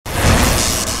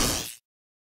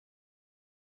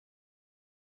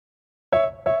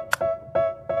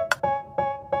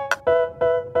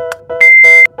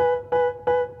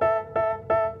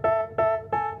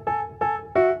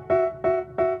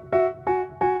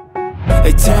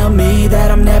They tell me that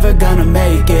I'm never gonna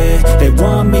make it. They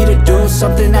want me to do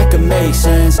something that could make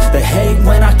sense. They hate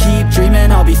when I keep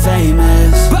dreaming I'll be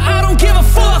famous, but I don't give a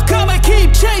fuck, I'ma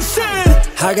keep chasing.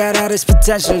 I got all this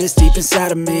potential that's deep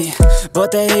inside of me,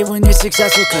 but they hate when you're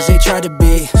successful cause they try to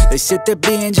be. They sit there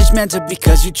being judgmental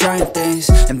because you're trying things,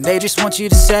 and they just want you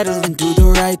to settle and do the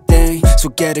right thing. So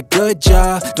get a good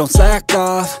job, don't slack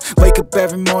off. Wake up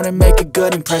every morning, make a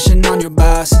good impression on your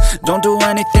boss. Don't do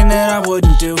anything that I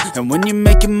wouldn't do, and when you're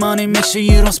making money, make sure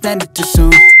you don't spend it too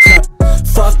soon.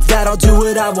 Fuck that, I'll do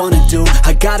what I wanna do.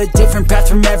 I got a different path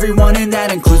from everyone, and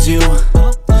that includes you.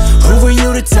 Who are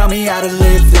you to tell me how to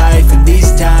live life? In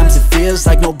these times it feels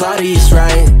like nobody's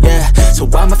right, yeah. So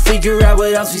I'ma figure out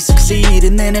what else we succeed,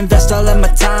 and then invest all of my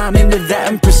time into that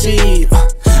and proceed.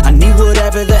 I need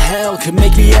whatever the hell could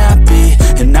make me happy,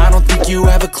 and I don't think you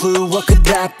have a clue what could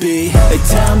that be. They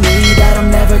tell me that I'm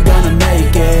never gonna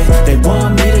make it. They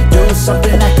want me to do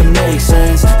something that can make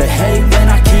sense. They hate when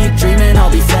I keep dreaming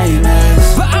I'll be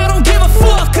famous, but I don't give a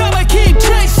fuck, I'ma keep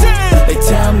chasing. They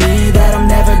tell me that I'm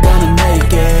never gonna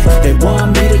make it. They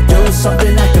want me to do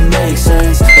something that can make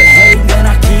sense. They hate when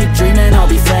I keep dreaming I'll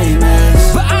be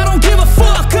famous, but I don't give a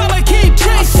fuck, I'ma keep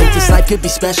chasing. I think this life could be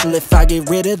special if I get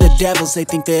rid of the devils. They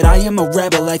think that I am a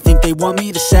rebel, I think they want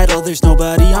me to settle. There's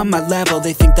nobody on my level.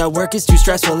 They think that work is too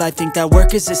stressful, I think that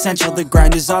work is essential. The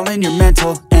grind is all in your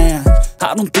mental, and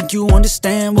I don't think you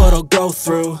understand what I'll go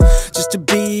through just to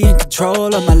be in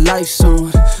control of my life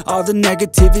soon. All the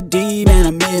negativity, man,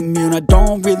 I'm immune. I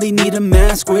don't really need a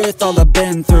mask with all I've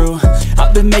been through.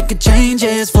 I've been making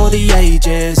changes for the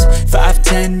ages.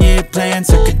 5-10 year plans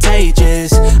are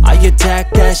contagious. I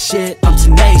attack that shit, I'm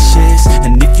tenacious.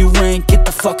 And if you ain't, get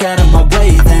the fuck out of my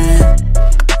way then.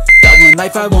 In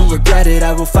life I won't regret it,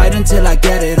 I will fight until I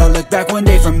get it. I'll look back one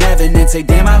day from heaven and say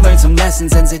damn I learned some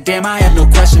lessons, and say damn I had no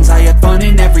questions. I had fun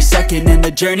in every second and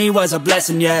the journey was a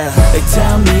blessing, yeah. They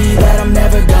tell me that I'm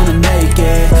never gonna make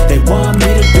it. They want me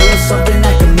to do something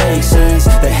that can make sense.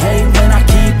 They hate when I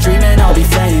keep dreaming I'll be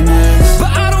famous,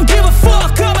 but I don't give a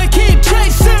fuck, I'ma keep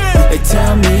chasing. They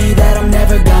tell me that I'm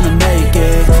never gonna make it.